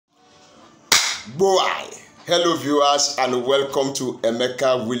Boy, hello viewers and welcome to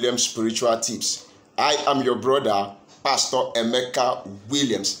Emeka Williams Spiritual Tips. I am your brother, Pastor Emeka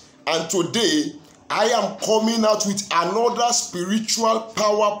Williams, and today I am coming out with another spiritual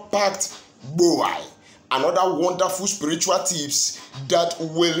power-packed boy, another wonderful spiritual tips that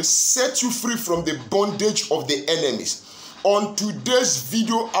will set you free from the bondage of the enemies. On today's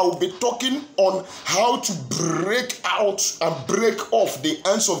video, I will be talking on how to break out and break off the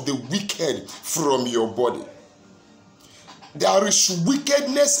hands of the wicked from your body. There is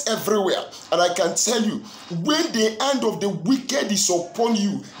wickedness everywhere, and I can tell you, when the hand of the wicked is upon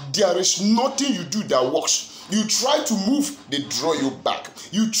you, there is nothing you do that works. You try to move, they draw you back.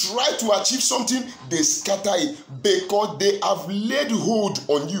 You try to achieve something, they scatter it because they have laid hold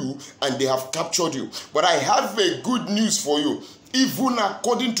on you and they have captured you. But I have a good news for you. Even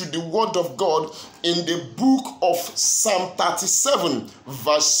according to the word of God in the book of Psalm 37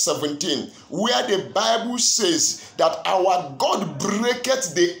 verse 17, where the Bible says that our God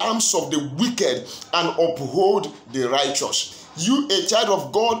breaketh the arms of the wicked and uphold the righteous. You, a child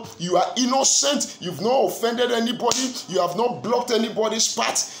of God, you are innocent, you've not offended anybody, you have not blocked anybody's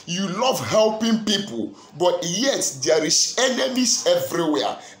path, you love helping people, but yet there is enemies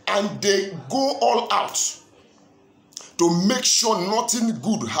everywhere and they go all out to make sure nothing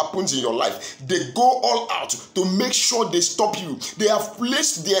good happens in your life. They go all out to make sure they stop you. They have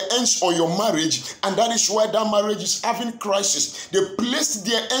placed their hands on your marriage, and that is why that marriage is having crisis. They placed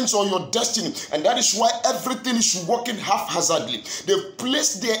their hands on your destiny, and that is why everything is working haphazardly. They've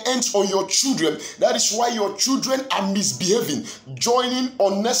placed their hands on your children. That is why your children are misbehaving, joining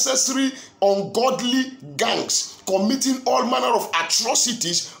unnecessary, ungodly gangs, committing all manner of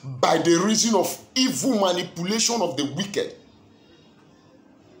atrocities by the reason of evil manipulation of the wicked.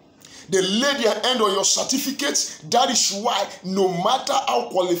 They lay their hand on your certificates. That is why no matter how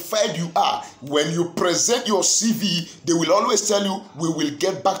qualified you are, when you present your CV, they will always tell you, we will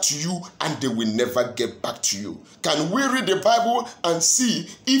get back to you, and they will never get back to you. Can we read the Bible and see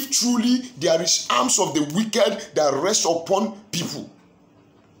if truly there is arms of the wicked that rest upon people?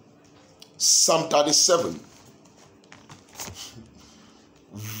 Psalm 37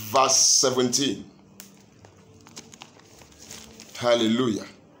 verse 17. Hallelujah.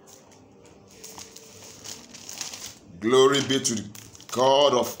 Glory be to the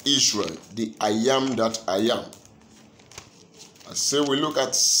God of Israel, the I am that I am. I say we look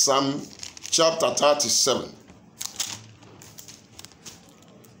at Psalm chapter 37.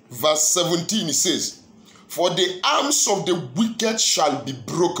 Verse 17, it says, for the arms of the wicked shall be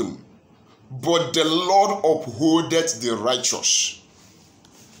broken, but the Lord upholdeth the righteous.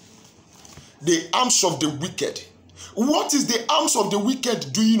 The arms of the wicked. What is the arms of the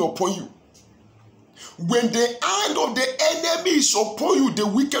wicked doing upon you? When the hand of the enemy is upon you, the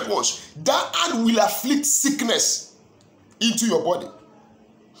wicked ones, that hand will afflict sickness into your body.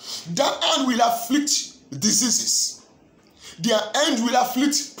 That hand will afflict diseases. Their hand will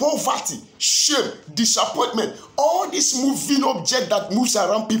afflict poverty, shame, disappointment. All this moving object that moves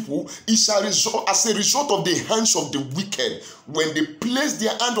around people is as a result of the hands of the wicked. When they place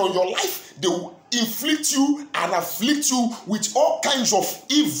their hand on your life, they will inflict you and afflict you with all kinds of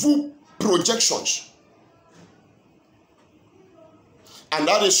evil projections. And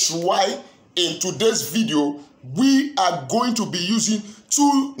that is why in today's video, we are going to be using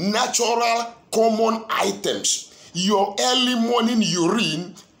two natural common items. Your early morning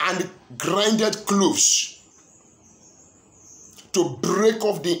urine and grinded cloves to break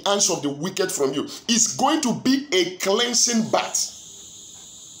off the hands of the wicked from you. It's going to be a cleansing bath.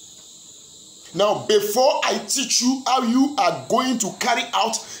 Now, before I teach you how you are going to carry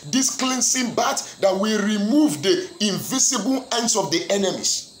out this cleansing bath that will remove the invisible hands of the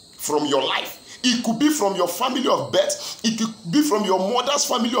enemies from your life. It could be from your family of birth. It could be from your mother's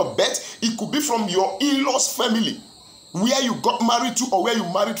family of birth. It could be from your in-laws' family, where you got married to or where you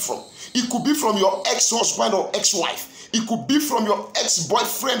married from. It could be from your ex-husband or ex-wife. It could be from your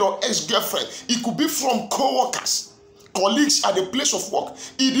ex-boyfriend or ex-girlfriend. It could be from co-workers, colleagues at the place of work.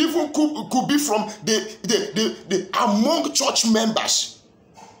 It even could be from the among church members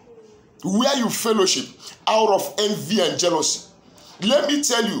where you fellowship out of envy and jealousy. Let me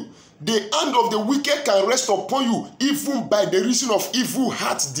tell you, the hand of the wicked can rest upon you even by the reason of evil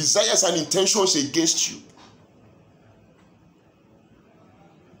heart desires and intentions against you.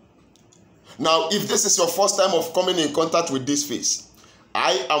 Now, if this is your first time of coming in contact with this face,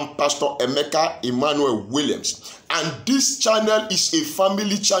 I am Pastor Emeka Emmanuel Williams, and this channel is a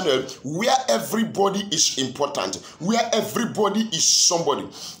family channel where everybody is important, where everybody is somebody.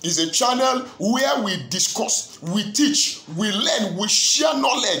 It's a channel where we discuss, we teach, we learn, we share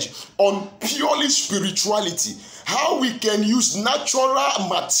knowledge on purely spirituality, how we can use natural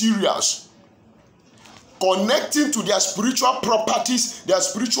materials connecting to their spiritual properties, their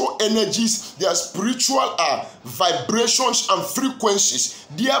spiritual energies, their spiritual vibrations and frequencies,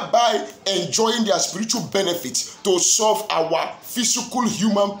 thereby enjoying their spiritual benefits to solve our physical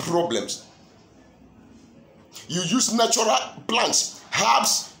human problems. You use natural plants,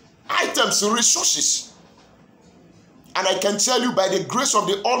 herbs, items, resources. And I can tell you, by the grace of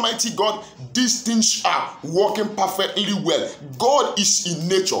the Almighty God, these things are working perfectly well. God is in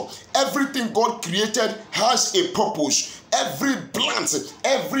nature. Everything God created has a purpose. Every plant,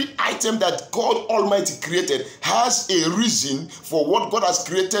 every item that God Almighty created has a reason for what God has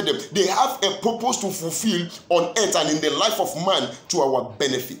created them. They have a purpose to fulfill on earth and in the life of man to our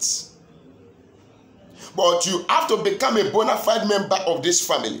benefits. But you have to become a bona fide member of this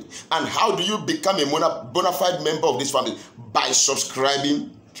family. And how do you become a bona fide member of this family? By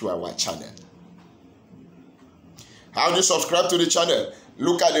subscribing to our channel. How do you subscribe to the channel?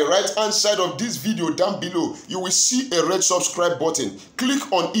 Look at the right hand side of this video down below. You will see a red subscribe button. Click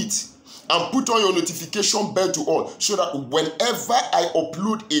on it and put on your notification bell to all, so that whenever I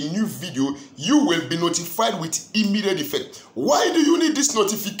upload a new video, you will be notified with immediate effect. Why do you need these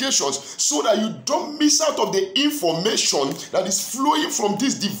notifications? So that you don't miss out of the information that is flowing from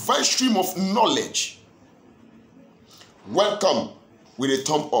this divine stream of knowledge. Welcome with a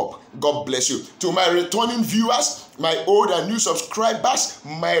thumb up. God bless you. To my returning viewers, my old and new subscribers,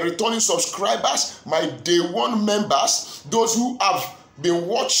 my returning subscribers, my day one members, those who have been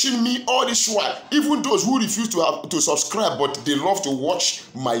watching me all this while, even those who refuse to subscribe but they love to watch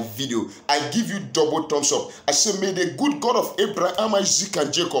my video, I give you double thumbs up. I say, may the good God of Abraham, Isaac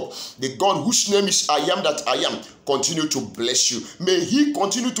and Jacob, the God whose name is I am that I am, continue to bless you. May he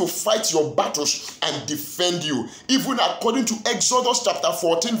continue to fight your battles and defend you, even according to Exodus chapter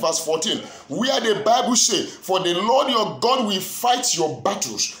 14 verse 14, where the Bible says, for the Lord your God will fight your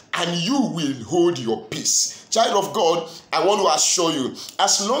battles and you will hold your peace. Child of God, I want to assure you,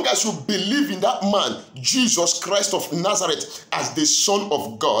 as long as you believe in that man, Jesus Christ of Nazareth, as the Son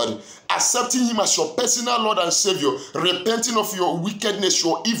of God, accepting him as your personal Lord and Savior, repenting of your wickedness,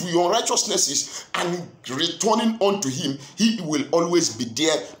 your evil, your unrighteousnesses, and returning unto him, he will always be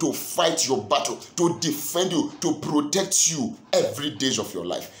there to fight your battle, to defend you, to protect you every day of your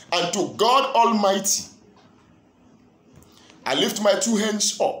life. And to God Almighty, I lift my two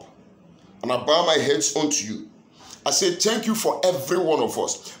hands up and I bow my heads unto you. I say thank you for every one of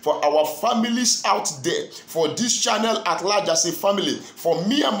us, for our families out there, for this channel at large as a family, for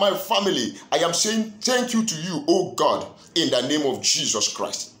me and my family. I am saying thank you to you, oh God, in the name of Jesus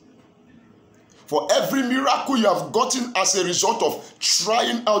Christ. For every miracle you have gotten as a result of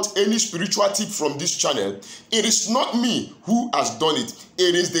trying out any spiritual tip from this channel, it is not me who has done it.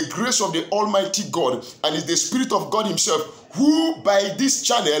 It is the grace of the Almighty God, and it's the Spirit of God himself who by this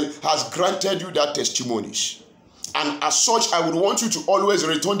channel has granted you that testimonies. And as such, I would want you to always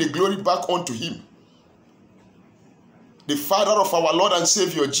return the glory back unto him, the Father of our Lord and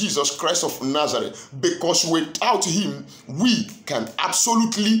Savior, Jesus Christ of Nazareth, because without him, we can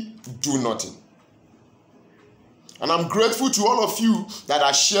absolutely do nothing. And I'm grateful to all of you that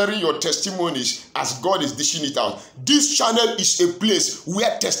are sharing your testimonies as God is dishing it out. This channel is a place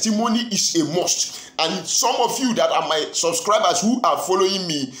where testimony is a must. And some of you that are my subscribers who are following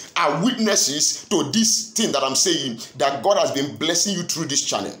me are witnesses to this thing that I'm saying, that God has been blessing you through this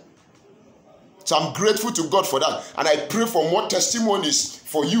channel. So I'm grateful to God for that. And I pray for more testimonies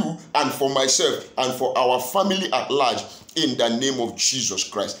for you and for myself and for our family at large in the name of Jesus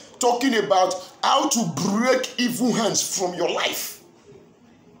Christ. Talking about how to break evil hands from your life.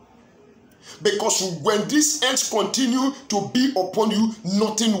 Because when these hands continue to be upon you,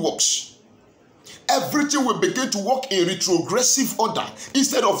 nothing works. Everything will begin to work in retrogressive order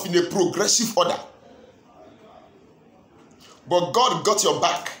instead of in a progressive order. But God got your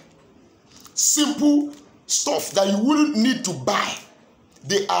back. Simple stuff that you wouldn't need to buy,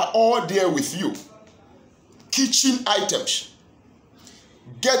 they are all there with you. Kitchen items.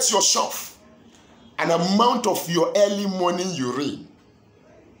 Get yourself an amount of your early morning urine.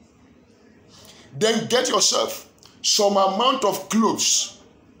 Then get yourself some amount of cloves.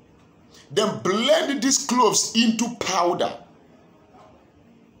 Then blend these cloves into powder.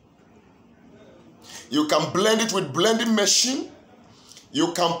 You can blend it with blending machine.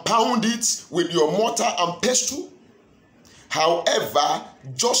 You can pound it with your mortar and pestle. However,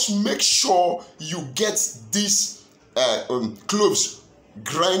 just make sure you get these cloves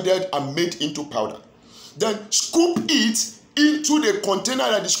grinded and made into powder. Then scoop it into the container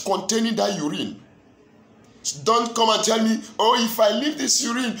that is containing that urine. Don't come and tell me, oh, if I leave this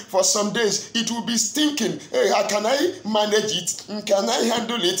urine for some days, it will be stinking. Hey, how can I manage it? Can I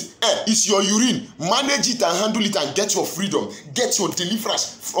handle it? It's your urine. Manage it and handle it and get your freedom. Get your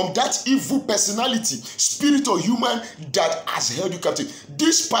deliverance from that evil personality, spirit or human that has held you captive.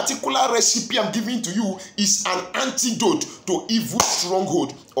 This particular recipe I'm giving to you is an antidote to evil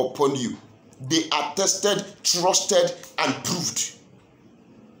stronghold upon you. They are tested, trusted, and proved.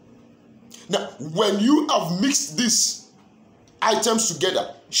 Now, when you have mixed these items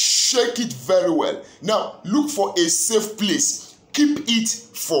together, shake it very well. Now, look for a safe place. Keep it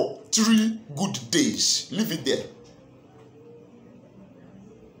for 3 good days. Leave it there.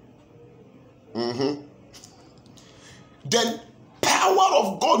 Then, power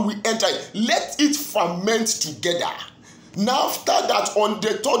of God will enter it. Let it ferment together. Now, after that, on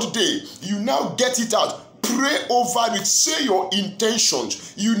the 3rd day, you now get it out. Pray over it. Say your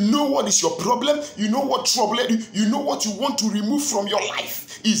intentions. You know what is your problem. You know what troubled you. You know what you want to remove from your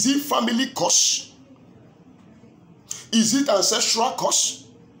life. Is it family curse? Is it ancestral curse?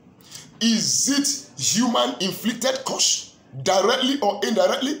 Is it human inflicted curse? Directly or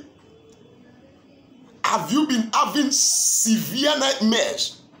indirectly? Have you been having severe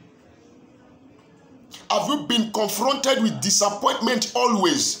nightmares? Have you been confronted with disappointment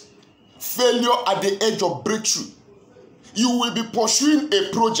always? Failure at the edge of breakthrough. You will be pursuing a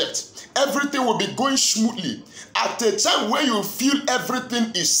project. Everything will be going smoothly. At a time where you feel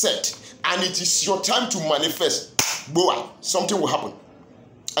everything is set and it is your time to manifest, boy, something will happen.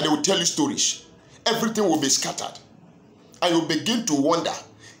 And they will tell you stories. Everything will be scattered. And you begin to wonder,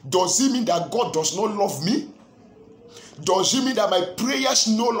 does it mean that God does not love me? Does it mean that my prayers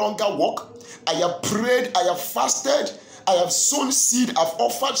no longer work? I have prayed, I have fasted, I have sown seed, I've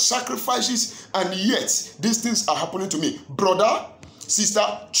offered sacrifices, and yet these things are happening to me. Brother, sister,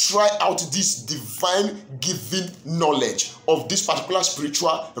 try out this divine given knowledge of this particular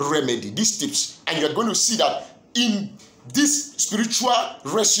spiritual remedy, these tips, and you're going to see that in this spiritual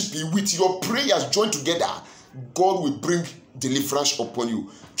recipe with your prayers joined together, God will bring deliverance upon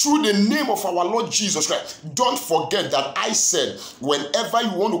you. Through the name of our Lord Jesus Christ. Don't forget that I said, whenever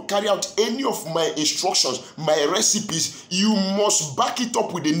you want to carry out any of my instructions, my recipes, you must back it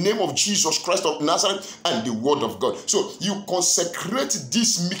up with the name of Jesus Christ of Nazareth and the word of God. So you consecrate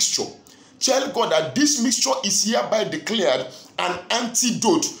this mixture. Tell God that this mixture is hereby declared an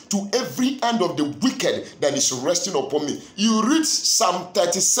antidote to every hand of the wicked that is resting upon me. You read Psalm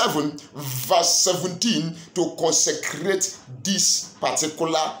 37 verse 17 to consecrate this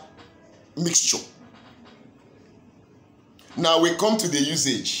particular mixture. Now we come to the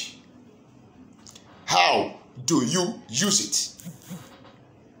usage. How do you use it?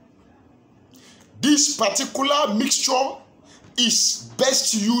 This particular mixture is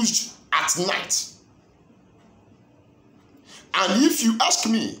best used at night. And if you ask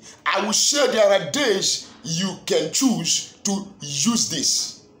me, I will say there are days you can choose to use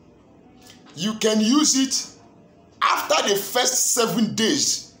this. You can use it after the first 7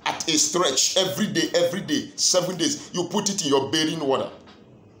 days at a stretch, every day, 7 days. You put it in your bathing water.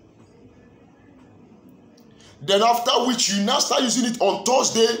 Then after which you now start using it on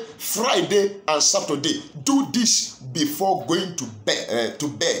Thursday, Friday, and Saturday. Do this before going to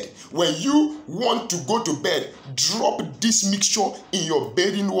bed. When you want to go to bed, drop this mixture in your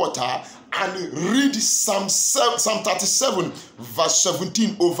bathing water and read Psalm 37 verse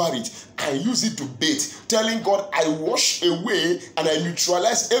 17 over it and use it to bathe, telling God, I wash away and I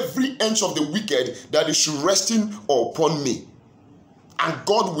neutralize every inch of the wicked that is resting upon me. And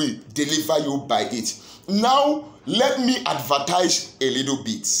God will deliver you by it. Now, let me advertise a little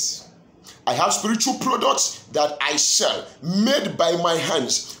bit. I have spiritual products that I sell, made by my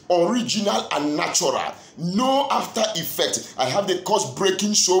hands, original and natural, no after effect. I have the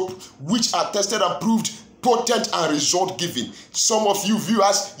curse-breaking soap, which are tested and proved potent and result-giving. Some of you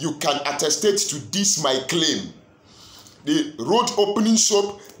viewers, you can attest to this, my claim. The road opening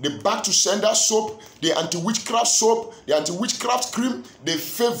soap, the back to sender soap, the anti-witchcraft soap, the anti-witchcraft cream, the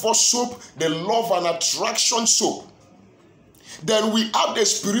favor soap, the love and attraction soap. Then we have the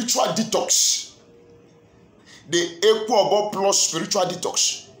spiritual detox, the Equable Plus spiritual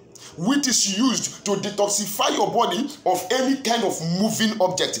detox, which is used to detoxify your body of any kind of moving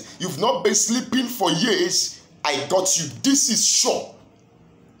object. You've not been sleeping for years, I got you. This is sure.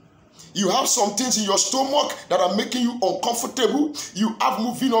 You have some things in your stomach that are making you uncomfortable. You have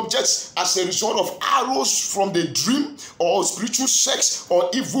moving objects as a result of arrows from the dream or spiritual sex or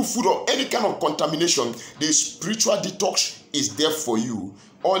evil food or any kind of contamination. The spiritual detox is there for you.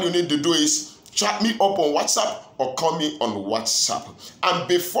 All you need to do is chat me up on WhatsApp or call me on WhatsApp. And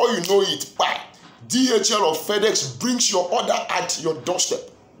before you know it, bye. DHL or FedEx brings your order at your doorstep.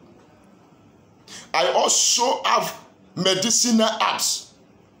 I also have medicinal herbs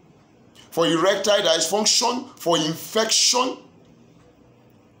for erectile dysfunction, for infection,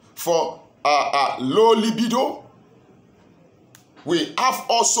 for low libido. We have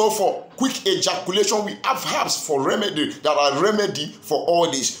also for quick ejaculation. We have herbs for remedy that are remedy for all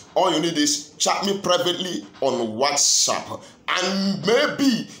this. All you need is chat me privately on WhatsApp. And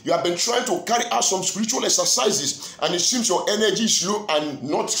maybe you have been trying to carry out some spiritual exercises and it seems your energy is low and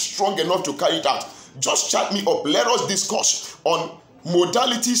not strong enough to carry it out. Just chat me up. Let us discuss on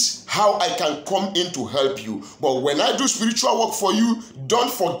modalities, how I can come in to help you. But when I do spiritual work for you,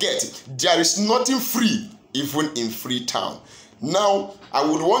 don't forget, there is nothing free, even in Freetown. Now, I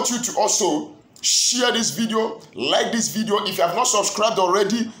would want you to also share this video, like this video. If you have not subscribed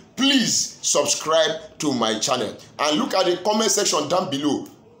already, please subscribe to my channel. And look at the comment section down below.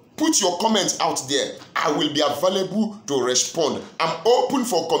 Put your comments out there. I will be available to respond. I'm open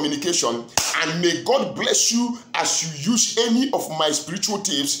for communication. And may God bless you as you use any of my spiritual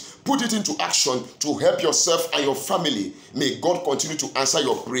tips. Put it into action to help yourself and your family. May God continue to answer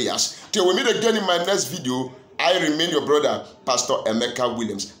your prayers. Till we meet again in my next video, I remain your brother, Pastor Emeka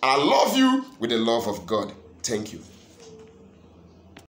Williams. I love you with the love of God. Thank you.